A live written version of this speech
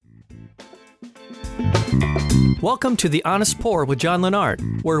Welcome to The Honest Pour with John Lennart,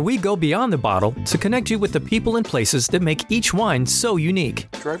 where we go beyond the bottle to connect you with the people and places that make each wine so unique.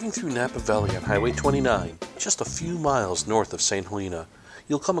 Driving through Napa Valley on Highway 29, just a few miles north of St. Helena,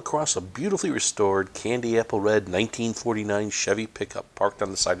 you'll come across a beautifully restored candy apple red 1949 Chevy pickup parked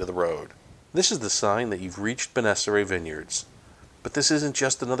on the side of the road. This is the sign that you've reached Benessere Vineyards. But this isn't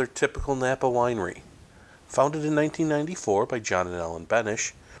just another typical Napa winery. Founded in 1994 by John and Ellen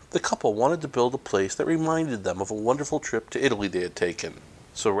Benish, the couple wanted to build a place that reminded them of a wonderful trip to Italy they had taken.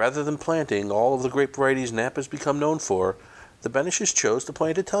 So rather than planting all of the grape varieties Napa's become known for, the Benishes chose to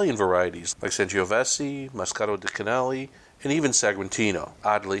plant Italian varieties like Sangiovese, Moscato di Canale, and even Sagrantino.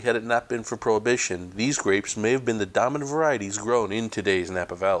 Oddly, had it not been for Prohibition, these grapes may have been the dominant varieties grown in today's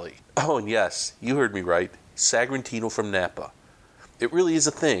Napa Valley. Oh, and yes, you heard me right, Sagrantino from Napa. It really is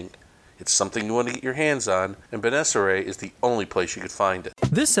a thing. It's something you want to get your hands on, and Benessere is the only place you could find it.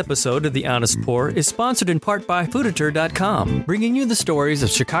 This episode of The Honest Pour is sponsored in part by Fooditor.com, bringing you the stories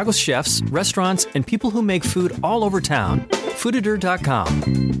of Chicago's chefs, restaurants, and people who make food all over town.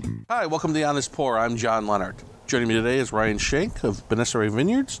 Fooditor.com. Hi, welcome to The Honest Pour. I'm John Lennart. Joining me today is Ryan Schenk of Benessere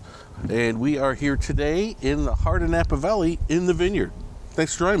Vineyards, and we are here today in the heart of Napa Valley in the vineyard.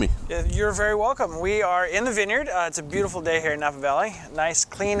 Thanks for joining me. You're very welcome. We are in the vineyard. It's a beautiful day here in Napa Valley. Nice,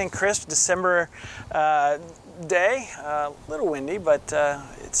 clean and crisp December day. A little windy, but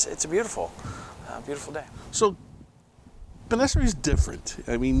it's a beautiful day. So, Benessere is different.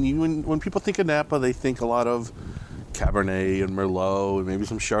 I mean, when people think of Napa, they think a lot of Cabernet and Merlot and maybe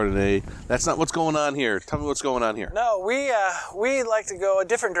some Chardonnay. That's not what's going on here. Tell me what's going on here. No, we like to go a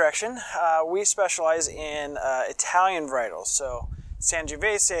different direction. We specialize in Italian varietals. So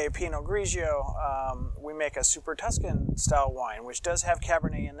Sangiovese, Pinot Grigio. We make a Super Tuscan style wine, which does have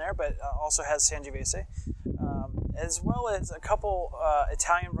Cabernet in there, but also has Sangiovese, as well as a couple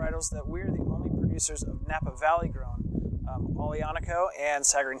Italian varietals that we're the only producers of Napa Valley grown, Aglianico and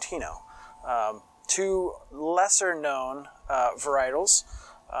Sagrantino. Two lesser known varietals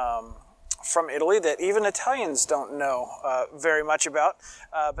from Italy that even Italians don't know very much about,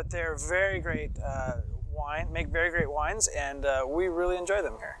 but they're very great make very great wines, and we really enjoy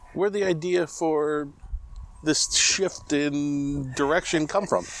them here. Where'd the idea for this shift in direction come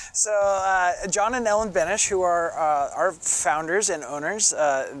from? So John and Ellen Benish, who are our founders and owners,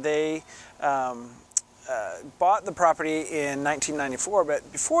 they bought the property in 1994,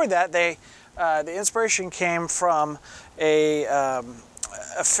 but before that the inspiration came from a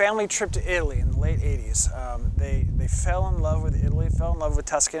family trip to Italy in the late 80s. They fell in love with Italy, fell in love with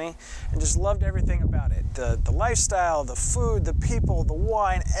Tuscany, and just loved everything about it. The lifestyle, the food, the people, the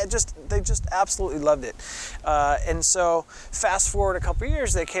wine, they just absolutely loved it. And so fast forward a couple of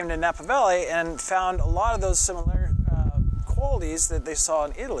years, they came to Napa Valley and found a lot of those similar qualities that they saw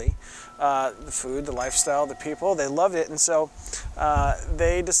in Italy. The food, the lifestyle, the people, they loved it. And so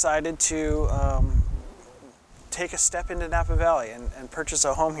they decided to take a step into Napa Valley and purchase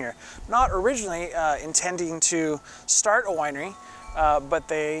a home here. Not originally intending to start a winery, but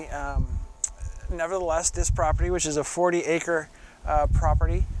they, nevertheless, this property, which is a 40-acre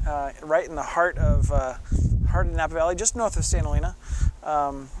property right in the heart of Napa Valley, just north of St. Helena,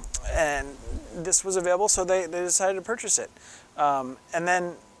 and this was available, so they decided to purchase it. And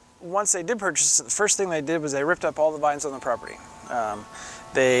then once they did purchase it, the first thing they did was they ripped up all the vines on the property.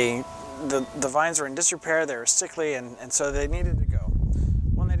 The vines were in disrepair, they were sickly, and so they needed to go.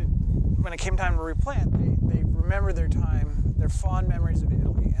 When it came time to replant, they remembered their time, their fond memories of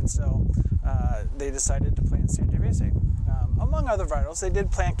Italy, and so they decided to plant Sangiovese. Among other varietals, they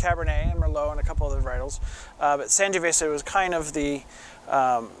did plant Cabernet and Merlot and a couple other varietals, but Sangiovese was kind of the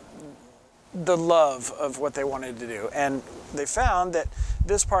love of what they wanted to do. And they found that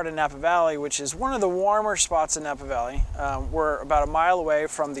this part of Napa Valley, which is one of the warmer spots in Napa Valley, we're about a mile away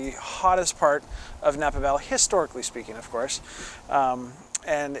from the hottest part of Napa Valley, historically speaking, of course.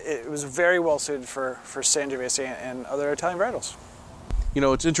 And it was very well suited for Sangiovese and other Italian varietals. You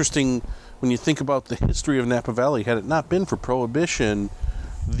know, it's interesting when you think about the history of Napa Valley. Had it not been for Prohibition,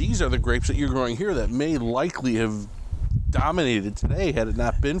 these are the grapes that you're growing here that may likely have dominated today had it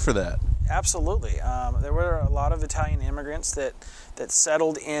not been for that. Absolutely. There were a lot of Italian immigrants that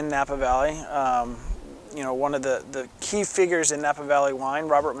settled in Napa Valley. One of the key figures in Napa Valley wine,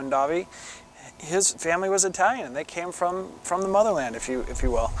 Robert Mondavi, his family was Italian, and they came from the motherland, if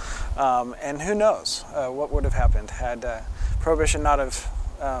you will. And who knows what would have happened had Prohibition not have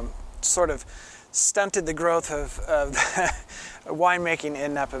sort of stunted the growth of winemaking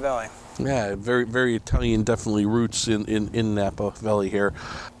in Napa Valley. Yeah, very, very Italian, definitely roots in Napa Valley here.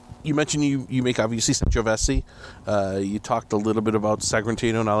 you mentioned you make obviously Sangiovese. You talked a little bit about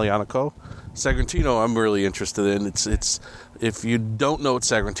Sagrantino and Aglianico. Sagrantino, I'm really interested in. It's if you don't know what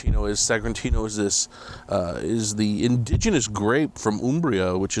Sagrantino is this is the indigenous grape from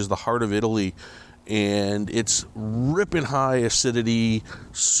Umbria, which is the heart of Italy, and it's ripping high acidity,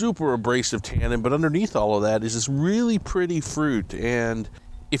 super abrasive tannin. But underneath all of that is this really pretty fruit. And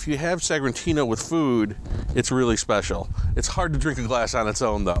if you have Sagrantino with food, it's really special. It's hard to drink a glass on its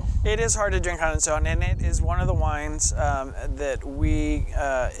own, though. It is hard to drink on its own, and it is one of the wines that we.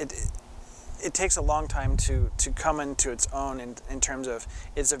 It takes a long time to come into its own in terms of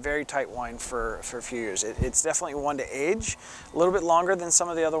it's a very tight wine for a few years. It's definitely one to age a little bit longer than some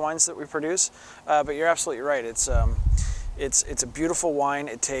of the other wines that we produce, but you're absolutely right. It's a beautiful wine.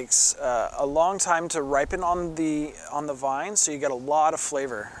 It takes a long time to ripen on the vine, so you get a lot of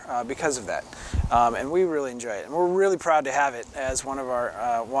flavor because of that. And we really enjoy it, and we're really proud to have it as one of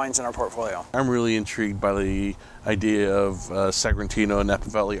our wines in our portfolio. I'm really intrigued by the idea of Sagrantino and Napa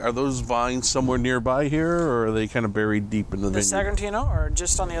Valley. Are those vines somewhere nearby here, or are they kind of buried deep in the vineyard? The Sagrantino are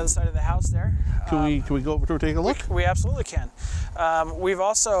just on the other side of the house there. Can we go over to take a look? We absolutely can. We've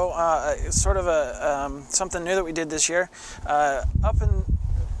also sort of something new that we did this year. For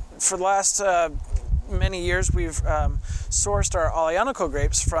the last many years, we've sourced our Aglianico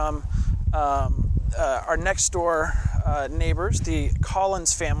grapes from our next door neighbors, the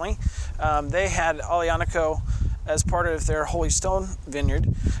Collins family. They had Aglianico as part of their Holy Stone vineyard,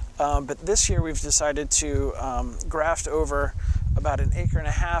 but this year we've decided to graft over about 1.5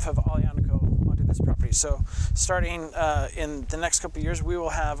 acres of Aglianico onto this property. So starting in the next couple of years, we will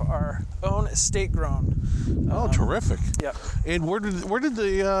have our own estate grown. Terrific! Yep. And where did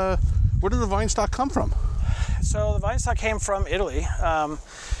the vine stock come from? So the vine stock came from Italy.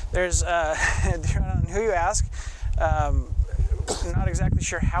 There's depending on who you ask, not exactly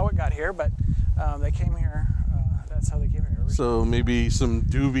sure how it got here, but they came here. That's how they came here. So maybe some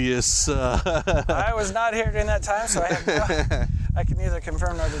dubious. I was not here during that time, so I can neither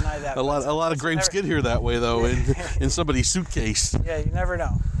confirm nor deny that. A lot of grapes get here that way, though, in somebody's suitcase. Yeah, you never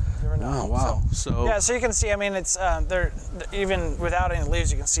know. Oh wow! So you can see. I mean, it's they're even without any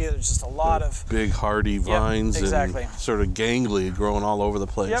leaves, you can see there's just a lot of big hardy vines, exactly. And sort of gangly, growing all over the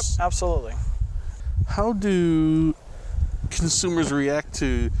place. Yep, absolutely. How do consumers react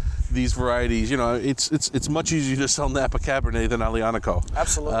to these varieties? You know, it's much easier to sell Napa Cabernet than Aglianico.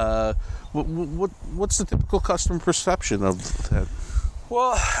 Absolutely. What's the typical customer perception of that?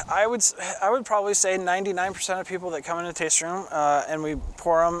 Well, I would probably say 99% of people that come in the taste room and we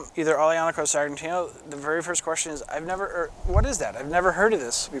pour them either Aglianico or Sagrantino, the very first question is, what is that? I've never heard of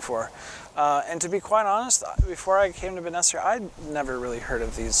this before. And to be quite honest, before I came to Bneser, I'd never really heard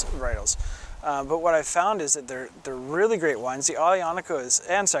of these varietals. But what I found is that they're really great wines. The Aglianico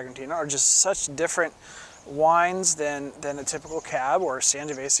and Sagrantino are just such different wines than a typical Cab or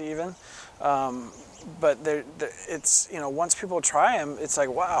Sangiovese even. But it's, you know, once people try them, it's like,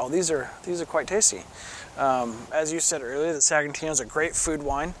 wow, these are quite tasty. As you said earlier, the Sagrantino is a great food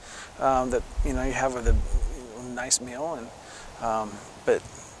wine that, you know, you have with a nice meal, and but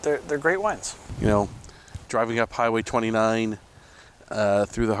they're great wines. You know, driving up Highway 29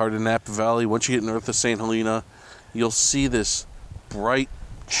 through the heart of Napa Valley, once you get north of St. Helena, you'll see this bright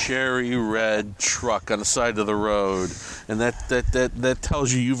cherry red truck on the side of the road, and that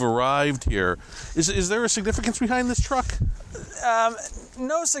tells you've arrived here. Is there a significance behind this truck?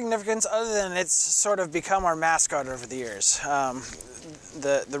 No significance other than it's sort of become our mascot over the years.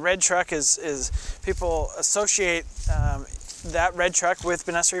 The red truck is people associate that red truck with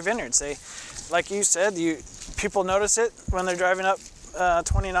Bneser Vineyards. They, like you said, people notice it when they're driving up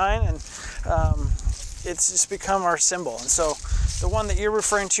 29, and it's just become our symbol. And so the one that you're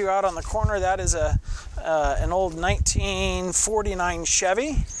referring to out on the corner, that is an old 1949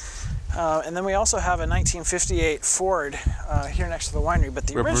 Chevy. And then we also have a 1958 Ford here next to the winery. But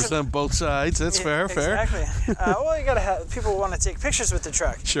the represent both sides. That's fair. Exactly. Well, you got to have people want to take pictures with the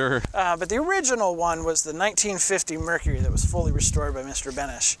truck. Sure. But the original one was the 1950 Mercury that was fully restored by Mr.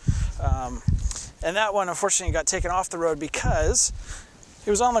 Benesch. And that one, unfortunately, got taken off the road because it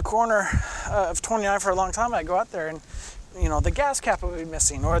was on the corner of 29 for a long time. I'd go out there and, you know, the gas cap would be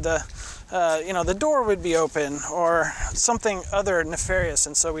missing, or the door would be open, or something other nefarious,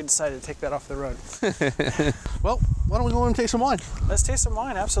 and so we decided to take that off the road. Well, why don't we go and taste some wine? Let's taste some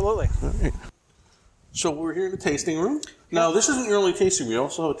wine, absolutely. All right. So we're here in the tasting room. Now, this isn't your only tasting room. You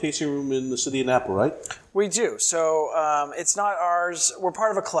also have a tasting room in the city of Napa, right? We do. So it's not ours. We're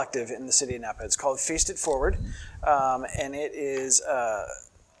part of a collective in the city of Napa. It's called Feast It Forward, and it is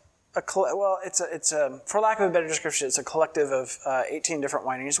It's for lack of a better description, it's a collective of 18 different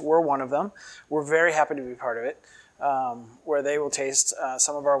wineries. We're one of them. We're very happy to be part of it, where they will taste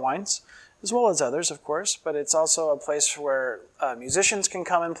some of our wines, as well as others, of course. But it's also a place where musicians can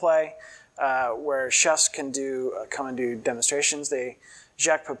come and play, where chefs can come and do demonstrations.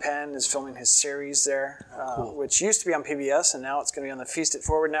 Jacques Pepin is filming his series there, cool. Which used to be on PBS, and now it's going to be on the Feast It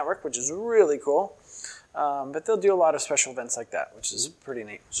Forward network, which is really cool. But they'll do a lot of special events like that, which is pretty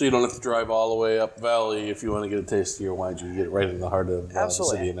neat. So you don't have to drive all the way up Valley if you want to get a taste of your wines. You can get it right in the heart of the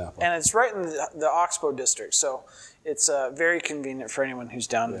city of Napa. And it's right in the Oxbow district, so it's very convenient for anyone who's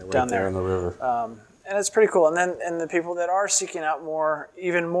down there on the river. And it's pretty cool. And the people that are seeking out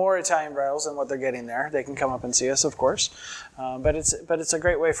even more Italian varietals than what they're getting there, they can come up and see us, of course. But it's a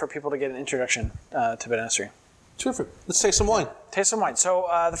great way for people to get an introduction to Benessere. Terrific. Let's taste some wine. Taste some wine. So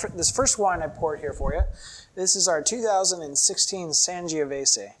this first wine I poured here for you, this is our 2016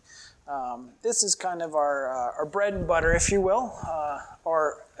 Sangiovese. This is kind of our bread and butter, if you will,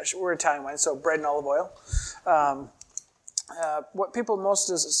 or we're Italian wine, so bread and olive oil. What people most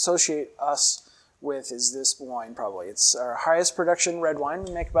associate us with is this wine, probably. It's our highest production red wine.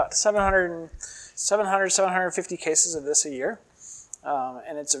 We make about 750 cases of this a year.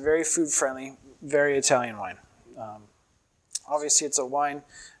 And it's a very food-friendly, very Italian wine. Obviously, it's a wine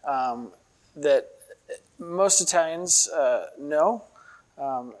that most Italians know.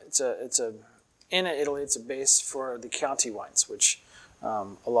 In Italy, it's a base for the Chianti wines, which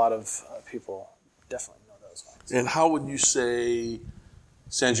a lot of people definitely know those wines. And how would you say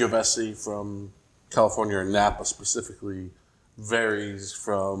Sangiovese from California or Napa specifically varies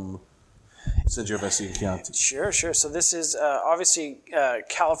from Sangiovese and Chianti? Sure. So this is obviously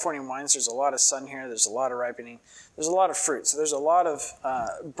Californian wines. There's a lot of sun here. There's a lot of ripening. There's a lot of fruit. So there's a lot of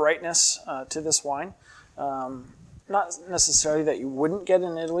brightness to this wine. Not necessarily that you wouldn't get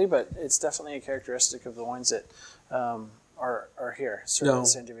in Italy, but it's definitely a characteristic of the wines that are here, certainly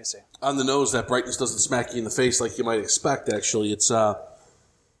Sangiovese. On the nose, that brightness doesn't smack you in the face like you might expect, actually. It's kind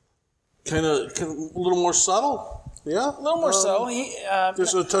of a little more subtle. Yeah, a little more subtle.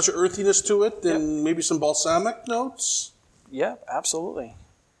 There's a touch of earthiness to it, and maybe some balsamic notes. Yeah, absolutely.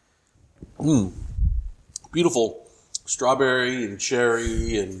 Beautiful strawberry and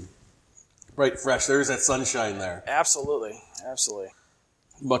cherry and bright fresh. There's that sunshine there. Absolutely.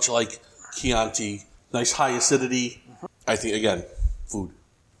 Much like Chianti, nice high acidity. I think, again, food.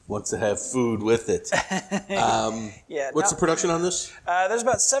 Wants to have food with it. What's the production on this? There's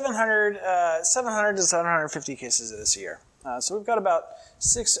about 700 to 750 cases of this a year. So we've got about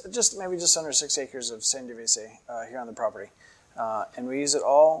just under 6 acres of Sangiovese here on the property. And we use it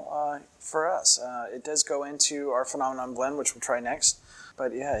all for us. It does go into our Phenomenon blend, which we'll try next.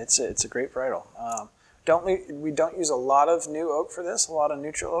 But yeah, it's a great varietal. We don't use a lot of new oak for this, a lot of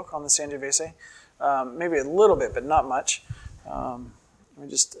neutral oak on the Sangiovese. Maybe a little bit, but not much. We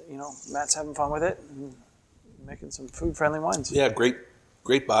just, Matt's having fun with it and making some food-friendly wines. Yeah, great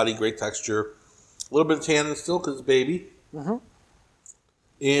body, great texture. A little bit of tannin still because it's baby. Mm-hmm.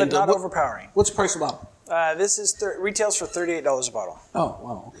 But not overpowering. What's the price of a bottle? This is retails for $38 a bottle. Oh,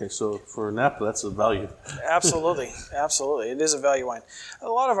 wow. Okay, so for Napa, that's a value. Absolutely. It is a value wine. A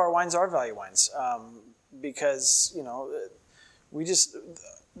lot of our wines are value wines because,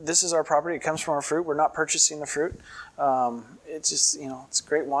 this is our property. It comes from our fruit. We're not purchasing the fruit. It's just, it's a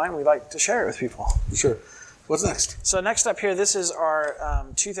great wine. We like to share it with people. Sure. What's next? So next up here, this is our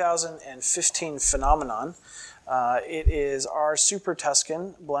 2015 Phenomenon. It is our Super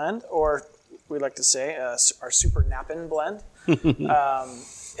Tuscan blend, or we like to say our Super Napin blend.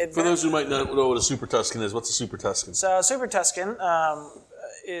 For those who might not know what a Super Tuscan is, what's a Super Tuscan? So Super Tuscan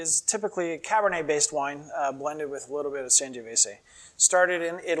is typically a Cabernet-based wine blended with a little bit of Sangiovese. Started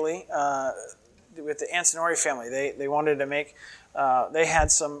in Italy with the Antinori family. They wanted to make, they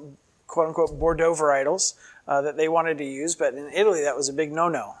had some quote-unquote Bordeaux varietals that they wanted to use, but in Italy that was a big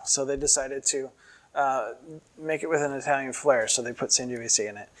no-no. So they decided to make it with an Italian flair, so they put Sangiovese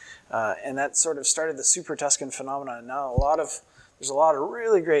in it. And that sort of started the Super Tuscan phenomenon. Now there's a lot of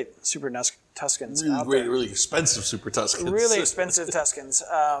really great Super Tuscans out there. Really expensive Super Tuscans. Really expensive Tuscans.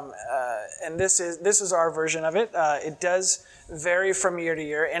 And this is our version of it. It does vary from year to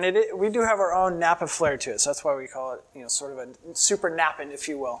year, and we do have our own Napa flair to it, so that's why we call it, sort of a Super Napin, if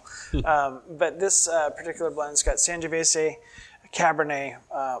you will. But this particular blend's got Sangiovese, Cabernet,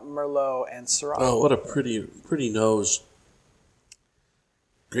 Merlot, and Syrah. Oh, what a pretty nose.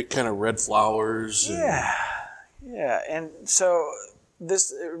 Great kind of red flowers. Yeah. And so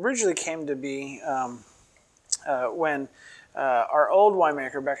this originally came to be when our old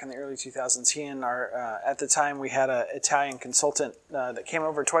winemaker back in the early 2000s, he and at the time we had an Italian consultant that came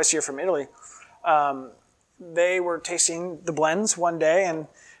over twice a year from Italy. They were tasting the blends one day,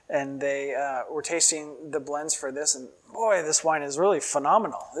 and they were tasting the blends for this, and boy, this wine is really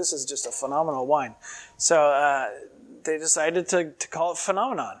phenomenal. This is just a phenomenal wine. So they decided to call it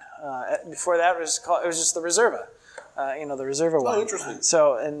Phenomenon. Before that, it was just the Reserva, the Reserva wine. Oh, interesting.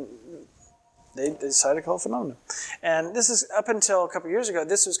 So, and they decided to call it Phenomenon. And this is, up until a couple years ago,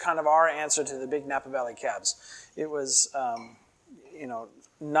 this was kind of our answer to the big Napa Valley cabs. It was,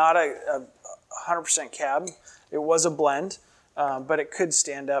 not a 100% cab. It was a blend, but it could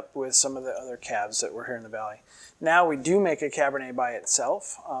stand up with some of the other cabs that were here in the valley. Now we do make a Cabernet by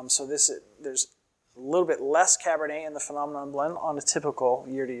itself, so there's a little bit less Cabernet in the Phenomenon blend on a typical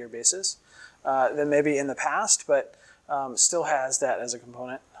year-to-year basis than maybe in the past, but still has that as a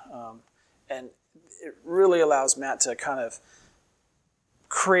component. And it really allows Matt to kind of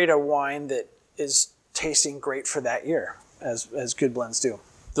create a wine that is tasting great for that year, as good blends do.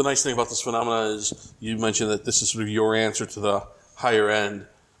 The nice thing about this Phenomena is you mentioned that this is sort of your answer to the higher-end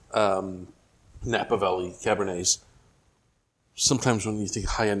Napa Valley Cabernets. Sometimes when you think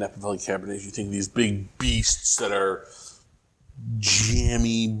high-end Napa Valley Cabernets, you think these big beasts that are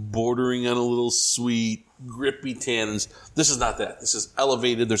jammy, bordering on a little sweet, grippy tannins. This is not that. This is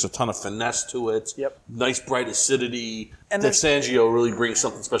elevated. There's a ton of finesse to it. Yep. Nice, bright acidity. And that Sangio really brings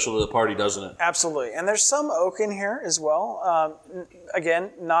something special to the party, doesn't it? Absolutely. And there's some oak in here as well.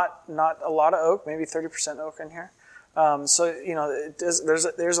 Again, not a lot of oak, maybe 30% oak in here.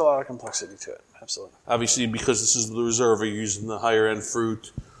 There's a lot of complexity to it. Absolutely. Obviously, because this is the Reserve, you're using the higher-end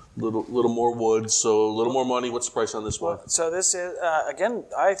fruit, little more wood, so a little more money. What's the price on this one? So this is, again,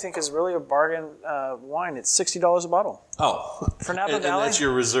 I think is really a bargain wine. It's $60 a bottle. Oh. For Napa and Valley. that's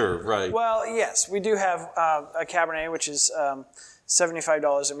your Reserve, right? Well, yes. We do have a Cabernet, which is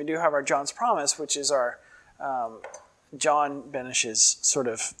 $75, and we do have our John's Promise, which is our John Benish's sort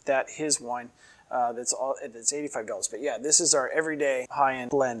of, his wine. That's $85. But yeah, this is our everyday high-end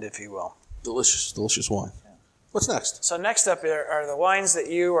blend, if you will. Delicious wine. Yeah. What's next? So next up are the wines that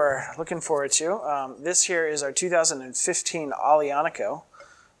you are looking forward to. This here is our 2015 Aglianico.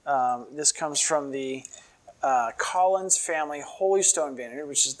 This comes from the Collins family Holy Stone Vineyard,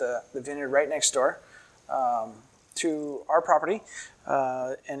 which is the vineyard right next door to our property,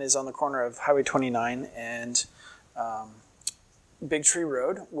 and is on the corner of Highway 29 and Big Tree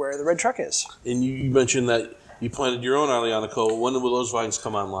Road, where the red truck is. And you mentioned that you planted your own Aglianico. When will those vines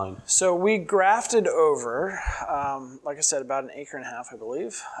come online? So we grafted over, like I said, about 1.5 acres, I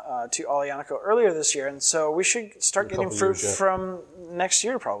believe, to Aglianico earlier this year, and so we should start getting fruit from next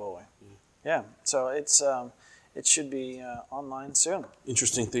year, probably. Yeah. So it should be online soon.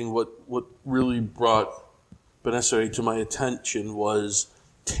 Interesting thing. What really brought Benessere to my attention was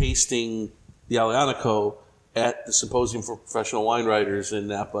tasting the Aglianico at the Symposium for Professional Wine Writers in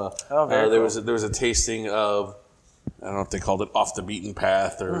Napa. Oh, very there cool. was a tasting of, I don't know if they called it Off the Beaten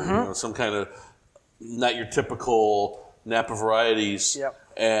Path or some kind of not your typical Napa varieties. Yep.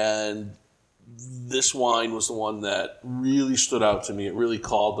 And this wine was the one that really stood out to me. It really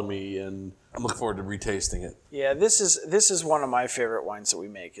called to me, and I'm looking forward to retasting it. Yeah, this is one of my favorite wines that we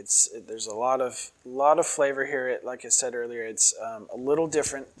make. There's a lot of flavor here. Like I said earlier, it's a little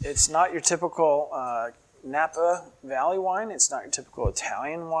different. It's not your typical Napa Valley wine. It's not your typical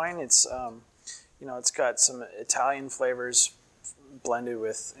Italian wine. It's it's got some Italian flavors blended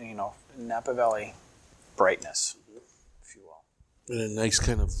with Napa Valley brightness, if you will. And a nice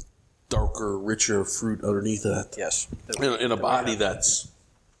kind of darker, richer fruit underneath that. Yes. In a body that's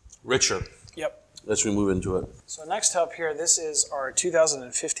richer. Yep. As we move into it. So next up here, this is our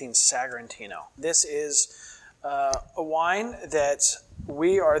 2015 Sagrantino. This is a wine that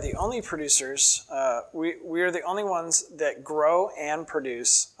we are the only producers. We are the only ones that grow and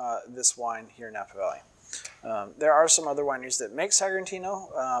produce this wine here in Napa Valley. There are some other wineries that make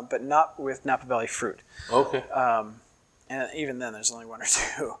Sagrantino, but not with Napa Valley fruit. Okay. And even then, there's only one or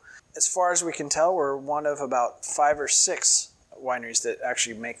two. As far as we can tell, we're one of about 5 or 6 wineries that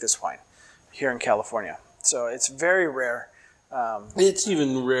actually make this wine here in California. So it's very rare. It's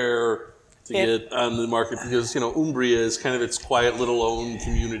even rare to get on the market because, Umbria is kind of its quiet little own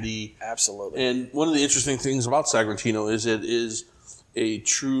community. Absolutely. And one of the interesting things about Sagrantino is it is a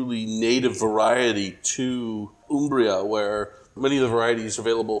truly native variety to Umbria, where many of the varieties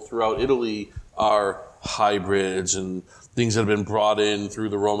available throughout Italy are hybrids and things that have been brought in through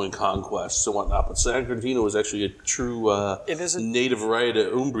the Roman conquests and whatnot. But Sagrantino is actually a true native variety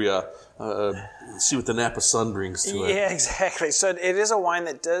of Umbria. See what the Napa sun brings to it. Yeah, exactly. So it is a wine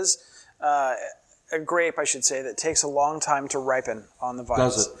that does a grape, I should say, that takes a long time to ripen on the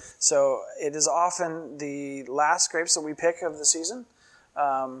vines. Does it? So it is often the last grapes that we pick of the season.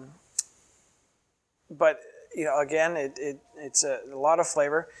 But, again, it's a lot of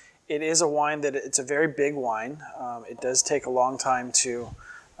flavor. It is a wine that it's a very big wine. It does take a long time to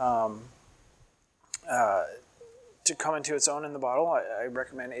come into its own in the bottle. I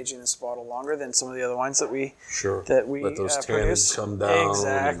recommend aging this bottle longer than some of the other wines that we let those tannins produce. come down.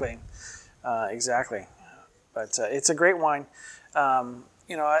 Exactly, exactly. But it's a great wine.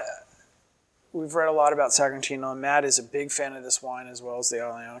 We've read a lot about Sagrantino, and Matt is a big fan of this wine as well as the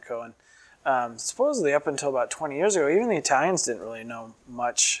Aglianico. And supposedly up until about 20 years ago, even the Italians didn't really know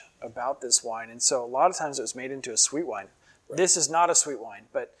much about this wine, and so a lot of times it was made into a sweet wine. Right. This is not a sweet wine,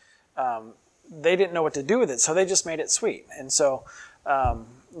 but they didn't know what to do with it, so they just made it sweet. And so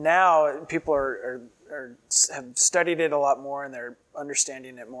now people have studied it a lot more, and they're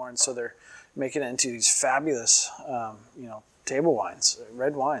understanding it more, and so they're making it into these fabulous, table wines,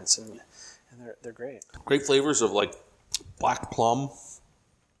 red wines, and they're great. Great flavors of like black plum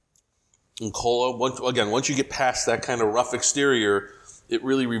and cola. Once you get past that kind of rough exterior, it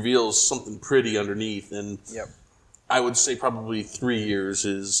really reveals something pretty underneath. And I would say probably 3 years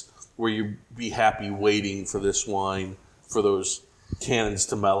is where you'd be happy waiting for this wine, for those tannins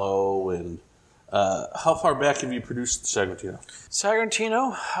to mellow. And how far back have you produced Sagrantino?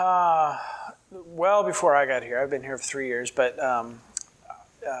 Sagrantino, well before I got here. I've been here for 3 years, but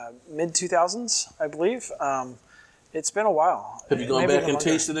mid-2000s, I believe. It's been a while. Have you gone back and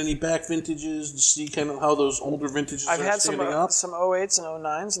tasted any back vintages to see kind of how those older vintages are standing up? I've had some 08s and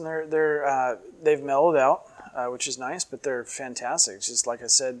 09s, and they've mellowed out, which is nice, but they're fantastic. Just like I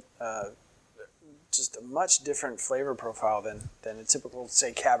said, just a much different flavor profile than a typical,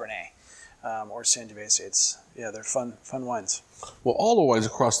 say, Cabernet or Sangiovese. They're fun wines. Well, all the wines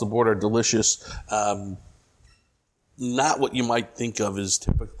across the board are delicious. Not what you might think of as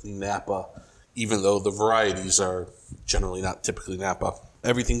typically Napa, even though the varieties are generally not typically Napa.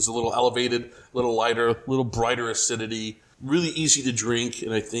 Everything's a little elevated, a little lighter, a little brighter acidity, really easy to drink,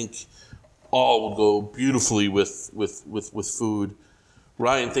 and I think all will go beautifully with food.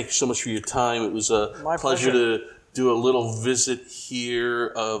 Ryan, thank you so much for your time. It was a pleasure to do a little visit here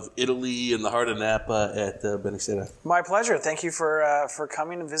of Italy in the heart of Napa at Benexeda. My pleasure. Thank you for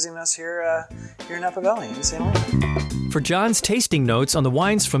coming and visiting us here in Napa Valley in St. Helena. For John's tasting notes on the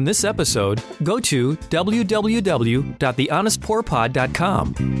wines from this episode, go to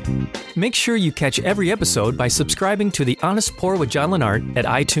www.thehonestpourpod.com. Make sure you catch every episode by subscribing to The Honest Pour with John Lennart at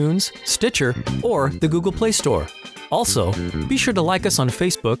iTunes, Stitcher, or the Google Play Store. Also, be sure to like us on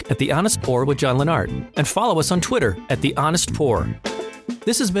Facebook at The Honest Pour with John Lennart and follow us on Twitter at The Honest Pour.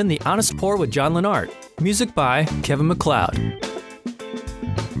 This has been The Honest Pour with John Lennart. Music by Kevin MacLeod.